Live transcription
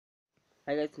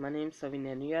Hi guys, my name is Savin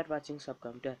and you are watching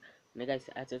Subcomputer. And guys,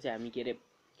 आज चाहिँ हामी के रे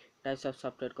टाइप्स अफ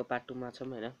सफ्टवेयरको पार्ट 2 मा छौं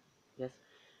हैन. यस,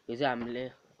 हिजो हामीले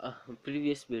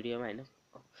प्रिभियस भिडियोमा हैन,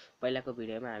 पहिलाको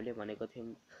भिडियोमा हामीले भनेको थियौं,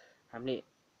 हामीले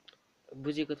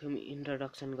बुझेको थियौं,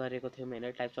 इन्ट्रोडक्सन गरेको थियौं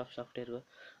हैन टाइप्स अफ सफ्टवेयरको.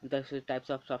 अनि त्यसपछि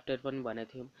टाइप्स अफ सफ्टवेयर पनि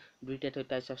भनेको थियौं. दुईटा थियो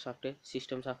types of software,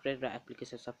 system software र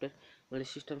एप्लिकेसन सफ्टवेयर. मैले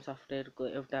सिस्टम सफ्टवेयरको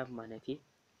एउटा भनेको थिएँ,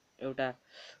 एउटा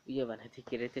उयो भनेको थिएँ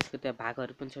के रे, त्यसको त्यहाँ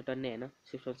भागहरू पनि छ टन्नै हैन.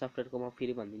 सिस्टम सफ्टवेयरको म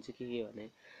फेरि भनिदिन्छु के भने,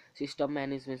 सिस्टम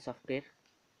म्यानेजमेन्ट सफ्टवेयर,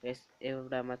 यस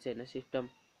एउटामा चाहिँ हैन सिस्टम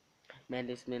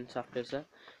म्यानेजमेन्ट सफ्टवेयर छ.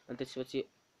 अनि त्यसपछि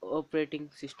अपरेटिङ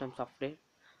सिस्टम सफ्टवेयर,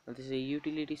 अनि त्यसपछि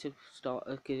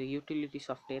युटिलिटी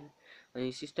सफ्टवेयर,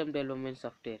 अनि सिस्टम डेभलपमेन्ट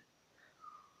सफ्टवेयर,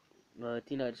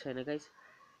 तिनीहरू छैन गाइस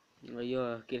यो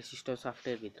के रे सिस्टम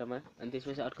सफ्टवेयर भित्रमा. अनि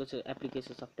त्यसपछि अर्को छ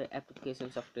एप्लिकेसन सफ्टवेयर. एप्लिकेसन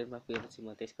सफ्टवेयरमा फेरि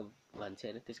म त्यसको भन्छु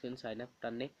हैन, त्यसको पनि छैन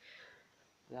टन्नै.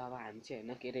 र अब हामी चाहिँ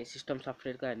हैन के रे सिस्टम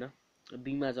सफ्टवेयरको हैन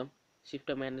बीमा जाउँ.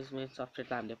 सिस्टम म्यानेजमेन्ट सफ्टवेयर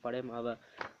त हामीले पढ्यौं. अब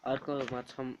अर्कोमा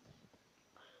छौं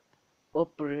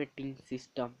अपरेटिङ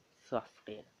सिस्टम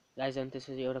सफ्टवेयर गाइस. अनि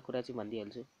त्यसपछि एउटा कुरा चाहिँ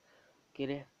भनिदिइहाल्छु के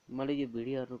रे, मैले यो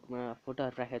भिडियोहरुमा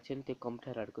फोटोहरु राखेको छु नि त्यो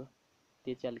कम्प्युटरहरुको,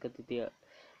 त्यो चाहिँ अलिकति त्यो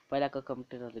पहिलाको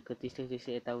कम्प्युटरहरुको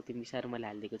त्यस्तै यताउति मिसाएर मैले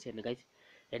हालिदिएको छु हैन गाइस.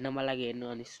 हेर्नमा लागि हेर्नु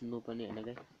अनि सुन्नु पनि हैन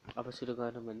गाइस. अब सुरु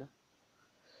गरौँ हैन.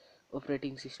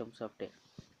 Operating system software.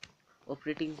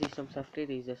 Operating system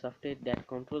software is a software that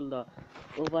control the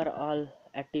overall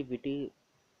activities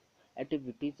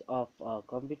of a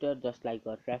computer, just like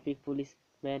a traffic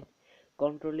policeman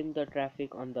controlling the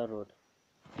traffic on the road.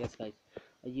 Yes guys,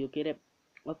 यो के रे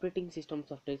operating system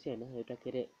software चाहिँ हैन एउटा के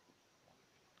रे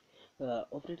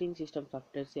operating system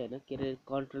software चाहिँ हैन के रे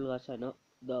कन्ट्रोल गर्छ हैन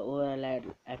द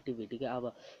ओभरअल एक्टिभिटी के.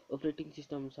 अब operating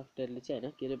system software ले चाहिँ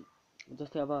हैन के रे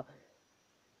जस्तै अब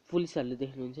पुलिसहरुले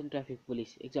देख्नुहुन्छ नि, ट्राफिक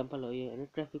पुलिस एक्जाम्पल हो यो हैन.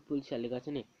 ट्राफिक पुलिसहरुले गर्छ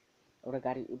नि, एउटा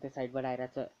गाडी उता साइडबाट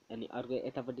आइराछ अनि अर्को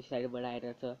यतापट्टि साइडबाट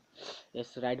आइराछ,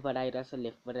 यस राइटबाट आइराछ,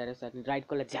 लेफ्टबाट आइराछ, अनि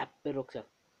राइटकोलाई झ्याप्पै रोक्छ,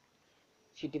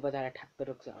 सिटी बजाएर ठ्याप्पै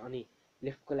रोक्छ, अनि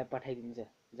लेफ्टकोलाई पठाइदिन्छ,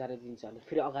 जान दिन्छ. अनि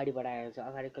फेरि अगाडिबाट आइराछ,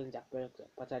 अगाडिकोलाई झ्याप्पै रोक्छ,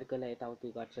 पछाडिकोलाई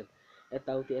यताउति गर्छन्,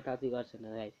 यताउति गर्छन्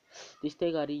गाइस.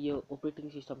 त्यस्तै गरी यो अपरेटिङ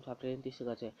सिस्टम सफ्टवेयर पनि त्यस्तो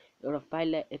गर्छ. एउटा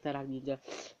फाइललाई यता राखिदिन्छ,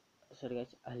 सरी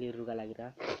गाइस अलि रुगा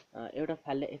लागिरहेको. एउटा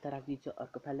फाइललाई यता राखिदिन्छ,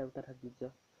 अर्को फाइललाई उता राखिदिन्छ,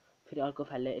 फेरि अर्को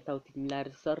फाइललाई यताउति मिलाएर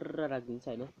सर्र राखिदिन्छ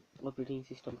हैन operating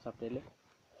system सफ्टवेयरले.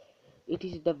 It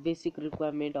is the basic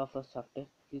requirement of a software.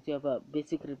 यो चाहिँ अब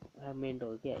बेसिक रिक्वायरमेन्ट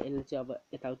हो क्या. यसले चाहिँ अब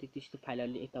यताउति त्यस्तो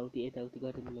फाइलहरुले यताउति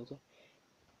गरेर मिलाउँछ,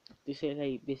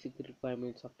 त्यसैलाई बेसिक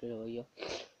रिक्वायरमेन्ट सफ्टवेयर हो यो.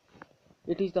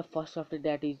 It is the first software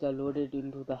that is loaded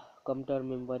into the computer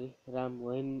memory RAM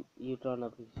when you turn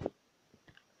off it.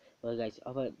 हो गाइस,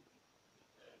 अब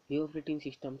यो अपरेटिङ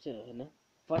सिस्टम चाहिँ हैन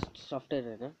फर्स्ट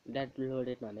सफ्टवेयर हैन द्याट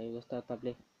लोडेड भने जस्तो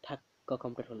तपाईले ठ्याक्क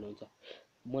कम्प्युटर खोल्नुहुन्छ,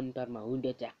 मोनिटरमा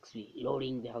विन्डोज एक्सपी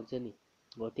लोडिङ देखाउँछ नि,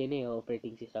 हो त्यो नै हो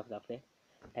अपरेटिङ सिस्टम सफ्टवेयर.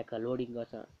 ठ्याक्क लोडिङ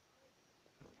गर्छ.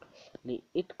 अनि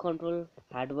it control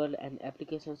hardware and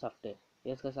application software.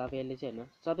 यसको सबैले चाहिँ हैन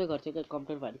सबै गर्छ के,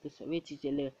 कम्प्युटर भनेको सबै चिज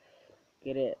यसले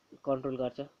के रे कन्ट्रोल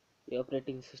गर्छ. यो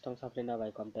अपरेटिङ सिस्टम सफ्टवेयर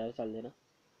नभए कम्प्युटर चल्दैन.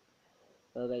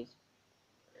 हो गाइस,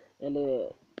 यसले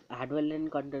हार्डवेयरले पनि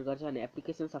कन्ट्रोल गर्छ अनि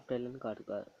एप्लिकेसन सफ्टवेयरले पनि कन्ट्रोल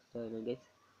गर्छ हैन गाइस.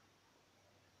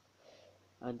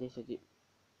 अनि त्यसपछि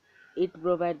it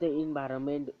provide the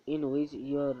environment in which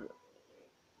your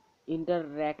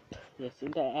interact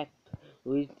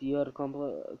with your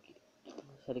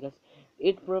sorry guys,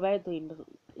 it provides the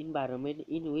environment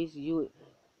in which you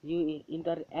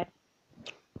interact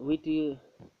with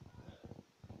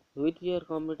your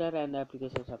computer and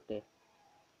application software.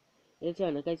 यो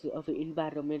चाहिँ हैन गाइस अब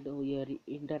इन्भाइरोमेन्ट यो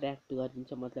इन्टरेक्ट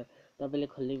गरिदिन्छ, मतलब तपाईले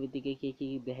खोल्ने बित्तिकै के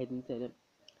देखाइदिन्छ हैन.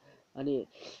 अनि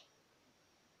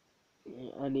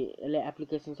यसले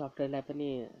एप्लिकेसन सफ्टवेयरलाई पनि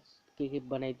के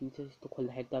बनाइदिन्छ, यस्तो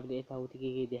खोल्दाखेरि तपाईले यताउति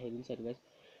के देखाइदिन्छ हैन guys.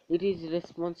 It is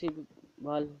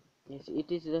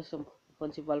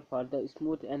responsible for the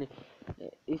smooth and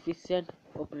एफिसिएन्ट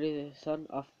operation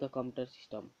of the computer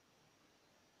system.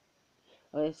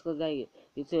 अब यसको चाहिँ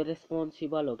यो चाहिँ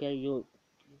रेस्पोन्सिबल हो क्या, यो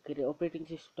के रे अपरेटिङ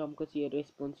सिस्टमको चाहिँ यो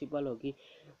रेस्पोन्सिबल हो कि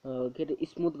के रे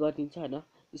स्मुथ गरिदिन्छ हैन,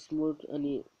 स्मुथ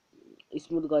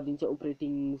गरिदिन्छ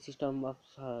अपरेटिङ सिस्टम अफ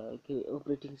के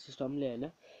अपरेटिङ सिस्टमले हैन.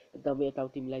 एकदम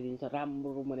यताउति मिलाइदिन्छ,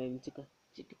 राम्रो बनाइदिन्छ,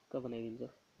 चिटिक्क बनाइदिन्छ.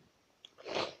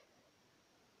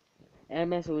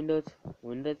 MS windows,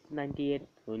 windows 98,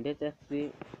 windows XP,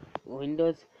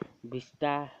 windows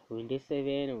Vista, windows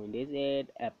 7, windows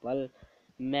 8, Apple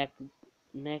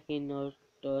म्याकिन्टोस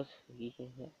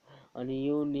अनि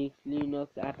Unix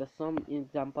Linux are the some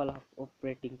example of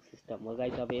operating system हो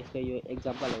गाइस. अब यसको यो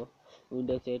एक्जाम्पल हो,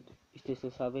 विन्डोज 8 त्यस्तो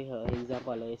सबै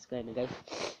एक्जाम्पल हो यसको हैन गाइस.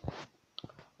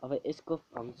 अब यसको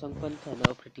फङ्सन पनि छैन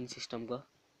अपरेटिङ सिस्टमको।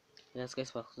 यसको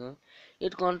function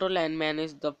it control and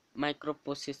manage the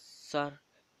microprocessor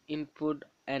input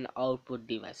and output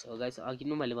device हो गाइस। अघि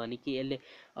नै मैले भने कि यसले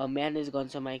म्यानेज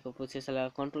गर्छ, माइक्रोप्रोसेसरलाई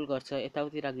कन्ट्रोल गर्छ,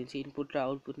 यताउति राखिदिन्छ, इनपुट र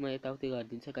आउटपुटमा यताउति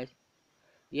गरिदिन्छ गाइस।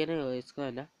 यो नै हो यसको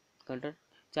होइन कन्ट्रोल।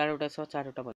 चारवटा छ,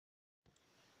 चारवटा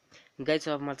भन्छु गाइस।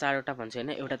 अब म चारवटा भन्छु होइन,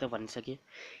 एउटा त भनिसकेँ।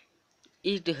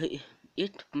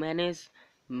 It manage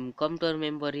computer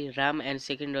memory, Ram and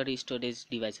secondary storage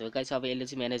device हो गाइस। अब यसले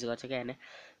चाहिँ म्यानेज गर्छ क्या होइन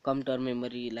कम्प्युटर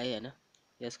मेमोरीलाई होइन।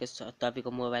 यसको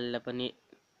तपाईँको मोबाइललाई पनि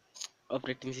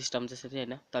अपरेटिङ सिस्टम जसरी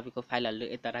होइन तपाईँको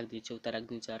फाइलहरूले यता राखिदिन्छ, उता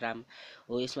राखिदिन्छ। राम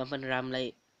हो, यसमा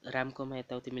पनि रामकोमा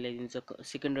यताउति मिलाइदिन्छ।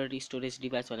 सेकेन्डरी स्टोरेज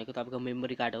डिभाइस भनेको तपाईँको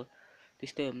मेमोरी कार्ड हो,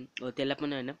 त्यस्तै हो। त्यसलाई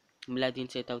पनि होइन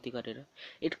मिलाइदिन्छ यताउति गरेर।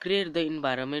 It create the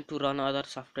environment to run other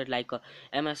software like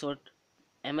MS word,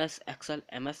 MS Excel,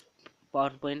 MS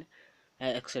power point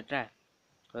etcetera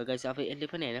हो गाइस। अब यसले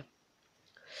पनि होइन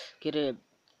के अरे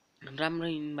राम्रो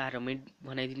इन्भाइरोमेन्ट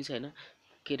बनाइदिन्छ होइन।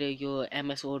 के अरे यो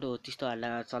एमएस वर्ड हो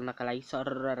त्यस्तोहरूलाई चल्नका लागि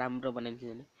सर राम्रो बनाइदिन्छ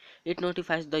होइन। It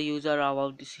notifies the user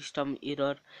about the system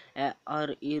error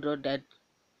or error that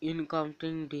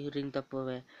इन्काउन्टरिङ during the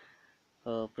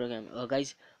programme हो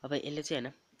गाइस। अब यसले चाहिँ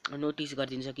होइन नोटिस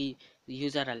गरिदिन्छ कि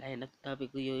युजरहरूलाई होइन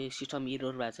तपाईँको यो सिस्टम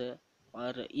एरर भएको छ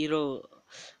अर एरर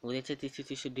हुँदैछ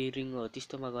त्यस्तो ड्युरिङ हो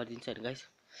त्यस्तोमा गरिदिन्छ होइन गाइस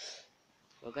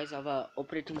हो गाइस। अब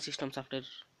अपरेटिङ सिस्टम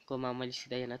सफ्टवेयरकोमा मैले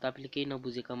सिधै होइन तपाईँले केही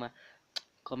नबुझेकोमा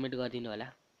कमेन्ट गरिदिनु होला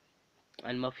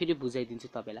अनि म फेरि बुझाइदिन्छु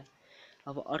तपाईँलाई।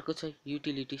 अब अर्को छ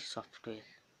युटिलिटी सफ्टवेयर।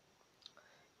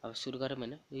 अब सुरु गरौँ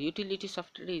होइन। Utility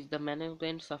software is the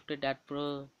management software that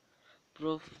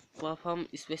perform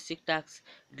specific tasks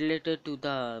related to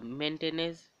the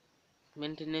maintenance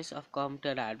of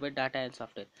computer hardware, data and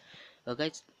software हो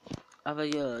गाइस। अब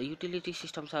यो युटिलिटी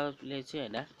सिस्टम सबले चाहिँ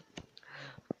होइन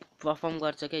पर्फर्म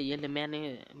गर्छ क्या। यसले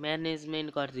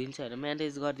म्यानेजमेन्ट गरिदिन्छ होइन,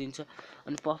 म्यानेज गरिदिन्छ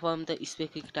अनि पर्फर्म द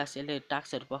स्पेसिफिक टास्क, यसले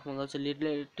टास्कहरू पर्फर्म गर्छ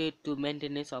रिलेटेड टु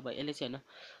मेन्टेनेन्स। अब यसले चाहिँ होइन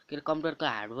के अरे कम्प्युटरको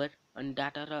हार्डवेयर अनि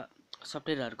डाटा र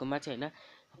सफ्टवेयरहरूकोमा चाहिँ होइन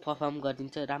पर्फर्म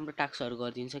गरिदिन्छ, राम्रो टास्कहरू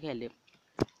गरिदिन्छ क्या यसले।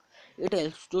 It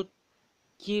helps to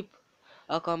keep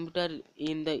a computer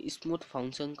in the smooth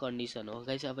function condition हो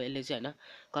गाइस। अब यसले चाहिँ होइन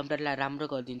कम्प्युटरलाई राम्रो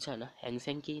गरिदिन्छ होइन,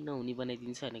 ह्याङस्याङ केही नहुने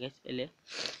बनाइदिन्छ होइन गाइस यसले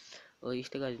हो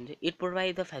यस्तो गरिदिन्छ। It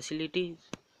provide the facility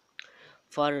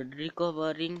for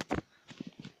recovering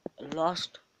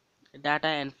lost data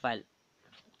and file.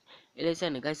 यसले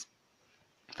चाहिँ होइन गाइस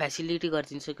फेसिलिटी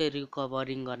गरिदिन्छ कि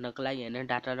रिकभरिङ गर्नको लागि होइन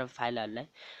डाटा र फाइलहरूलाई।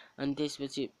 अनि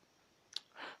त्यसपछि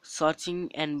searching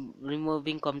and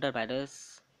removing computer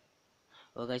virus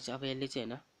हो गाइस। अब यसले चाहिँ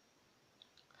होइन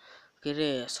के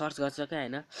अरे सर्च गर्छ क्या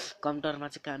होइन कम्प्युटरमा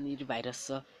चाहिँ कहाँनिर भाइरस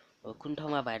छ, कुन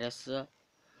ठाउँमा भाइरस छ,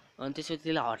 अनि त्यसपछि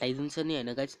त्यसलाई हटाइदिन्छ नि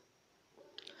होइन गाइस।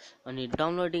 अनि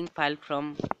downloading file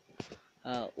from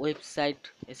website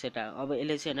etcetera. अब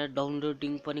यसले चाहिँ होइन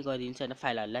डाउनलोडिङ पनि गरिदिन्छ होइन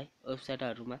फाइलहरूलाई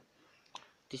वेबसाइटहरूमा,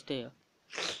 त्यस्तै हो।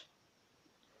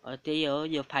 त्यही हो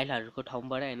यो फाइलहरूको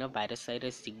ठाउँबाट होइन भाइरस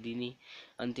साइरस झिक्दिने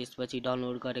अनि त्यसपछि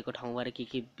डाउनलोड गरेको ठाउँबाट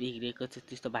के बिग्रेको छ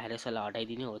त्यस्तो भाइरसहरूलाई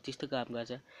हटाइदिने हो, त्यस्तो काम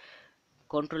गर्छ।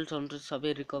 कन्ट्रोल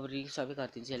सबै रिकभरी सबै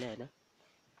गरिदिन्छ यसले होइन।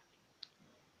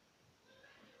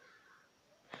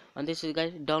 अनि त्यसपछि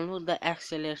guys download the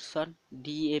acceleration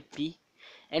DAP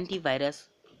antivirus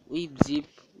whip zip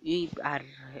whip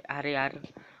RAR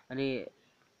अनि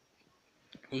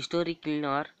historic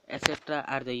cleaner etcetera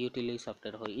are the utility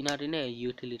software हो। यिनीहरू नै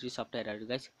युटिलिटी सफ्टवेयरहरू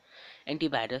गाइस।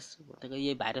 एन्टिभाइरस भनेको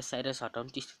यही भाइरस साइरस हटाउनु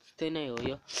त्यस्तै नै हो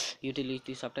यो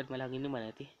युटिलिटी सफ्टवेयर। मैले अघि नै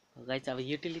भनेको थिएँ गाइस। अब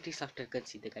युटिलिटी सफ्टवेयरको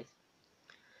सिधै गाइस।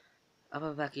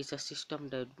 अब बाँकी छ सिस्टम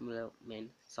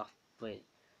डेभलपमेन्ट सफ्टवेयर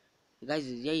गाइस,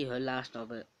 यही हो लास्ट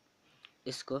अब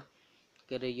यसको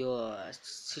के अरे यो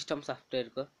सिस्टम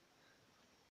सफ्टवेयरको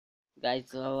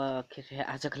गाइस। अब के अरे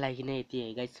आजको लागि नै यति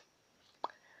है गाइस।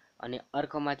 अनि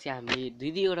अर्कोमा चाहिँ हामी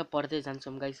दुईवटा पढ्दै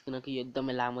जान्छौँ गाइस, किनकि यो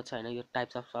एकदमै लामो छ होइन यो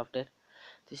टाइप्स अफ सफ्टवेयर,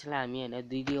 त्यसलाई हामी होइन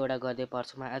दुईवटा गर्दै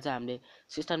पढ्छौँ। आज हामीले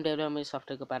सिस्टम डेभलपमेन्ट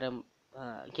सफ्टवेयरको बारेमा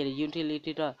के अरे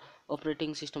युटिलिटी र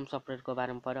अपरेटिङ सिस्टम सफ्टवेयरको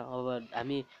बारेमा पढ्यौँ। अब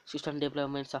हामी सिस्टम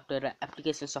डेभलपमेन्ट सफ्टवेयर र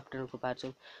एप्लिकेसन सफ्टवेयरको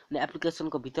पार्छौँ अनि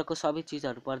एप्लिकेसनको भित्रको सबै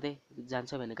चिजहरू पढ्दै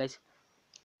जान्छौँ होइन गाइस।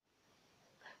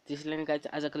 त्यसैले नै गाइस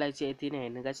आजको लागि चाहिँ यति नै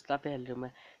होइन गाइस। तपाईँहरूमा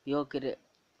यो के अरे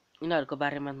यिनीहरूको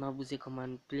बारेमा नबुझेकोमा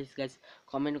प्लिज गाइस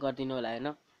कमेन्ट गरिदिनु होला होइन।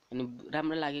 अनि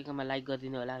राम्रो लागेकोमा लाइक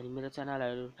गरिदिनु होला। अनि मेरो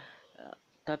च्यानलहरू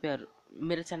तपाईँहरू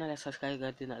मेरो च्यानललाई सब्सक्राइब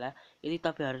गरिदिनु होला। यदि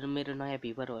तपाईँहरू मेरो नयाँ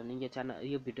भ्युवर हो भने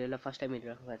यो भिडियोलाई फर्स्ट टाइम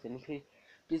हेरिराख्नु भएको छ भने फेरि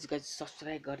प्लिज गाइस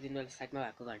सब्सक्राइब गरिदिनु होला। साइडमा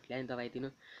भएको घन्टीलाई दबाइदिनु,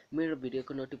 मेरो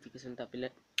भिडियोको नोटिफिकेसन तपाईँले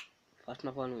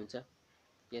फर्स्टमा पाउनुहुन्छ।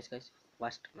 यस गाइस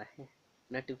फर्स्टमा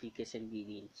नोटिफिकेसन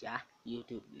दिइदिन्छ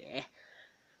युट्युबले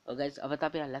हो गाइस। अब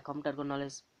तपाईँहरूलाई कम्प्युटरको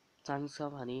नलेज चाहिन्छ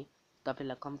भने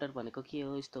तपाईँलाई कम्प्युटर भनेको के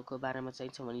हो यस्तोको बारेमा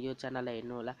चाहिन्छ भने यो च्यानललाई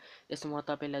हेर्नु होला। यसमा म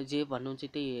तपाईँलाई जे भन्नुहुन्छ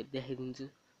त्यही देखाइदिन्छु।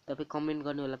 तपाईँ कमेन्ट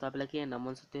गर्नु होला, तपाईँलाई के हेर्न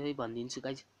मन छ त्यही भनिदिन्छु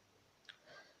गाइज।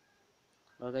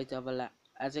 र गाइज अब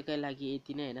आजकै लागि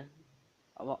यति नै होइन।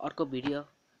 अब अर्को भिडियो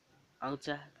आउँछ,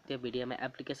 त्यो भिडियोमा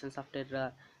एप्लिकेसन सफ्टवेयर र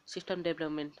सिस्टम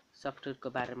डेभलपमेन्ट सफ्टवेयरको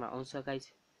बारेमा आउँछ गाइज।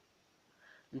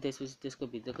 त्यसपछि त्यसको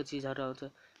भित्रको चिजहरू आउँछ।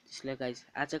 त्यसले गाइज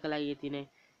आजको लागि यति नै।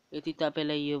 यदि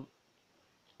तपाईँलाई यो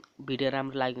भिडियो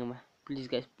राम्रो लागेमा प्लिज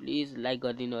गाइज प्लिज लाइक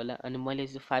गरिदिनु होला। अनि मैले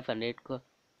चाहिँ 500 को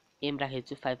एम राखेको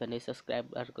छु, 500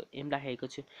 सब्सक्राइबरको एम राखेको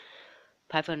छु।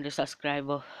 500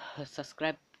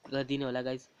 सब्सक्राइब गरिदिनु होला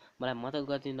गाइज, मलाई मद्दत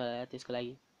गरिदिनु होला त्यसको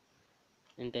लागि।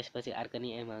 अनि त्यसपछि अर्को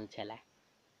नि एम आउँछ होला।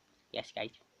 यस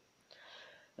गाइज,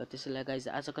 त्यसैले गाइज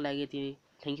आजको लागि यति।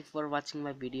 Thank you for watching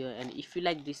my video and if you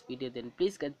like this video then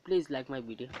please guys please like my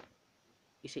video.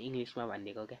 यसै इङ्ग्लिसमा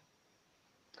भनिदिएको क्या।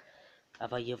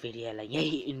 अब यो भिडियोलाई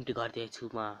यही इन्ड गर्दैछु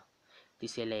म।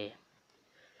 त्यसैले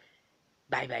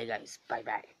by by guys, by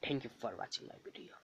by. Thank you for watching my video.